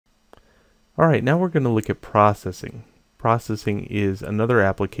Alright, now we're going to look at processing. Processing is another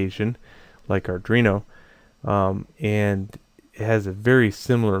application like Arduino, and it has a very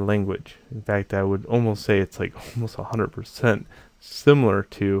similar language. In fact, I would almost say it's like almost 100% similar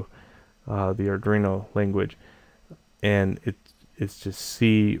to the Arduino language, and it's just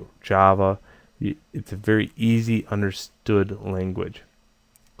C, Java. It's a very easy understood language.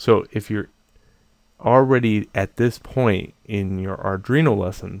 So if you're already at this point in your Arduino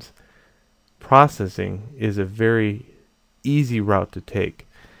lessons, processing is a very easy route to take.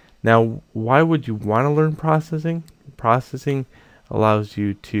 Now, why would you want to learn processing? Processing allows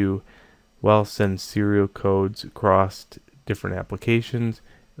you to, well, send serial codes across different applications.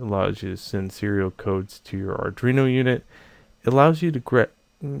 It allows you to send serial codes to your Arduino unit. It allows you to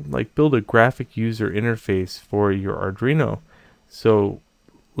build a graphic user interface for your Arduino. So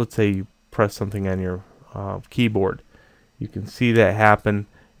let's say you press something on your keyboard. You can see that happen,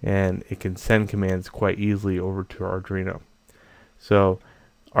 and it can send commands quite easily over to Arduino. So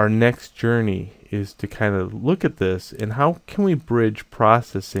our next journey is to kind of look at this and how can we bridge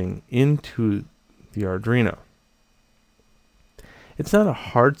processing into the Arduino. It's not a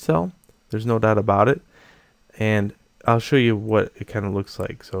hard sell, there's no doubt about it, and I'll show you what it kind of looks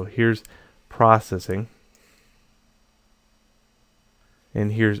like. So here's processing,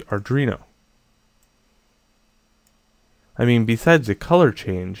 and here's Arduino. I mean, besides the color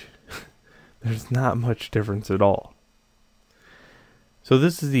change, there's not much difference at all. So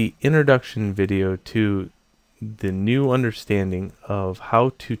this is the introduction video to the new understanding of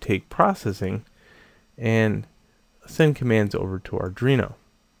how to take processing and send commands over to Arduino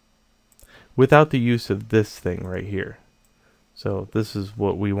without the use of this thing right here. So this is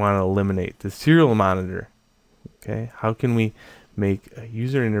what we want to eliminate, the serial monitor. Okay, how can we make a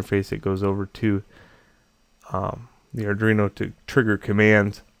user interface that goes over to the Arduino to trigger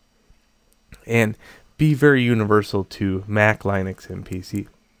commands and be very universal to Mac, Linux, and PC.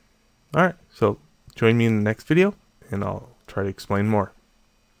 Alright, so join me in the next video and I'll try to explain more.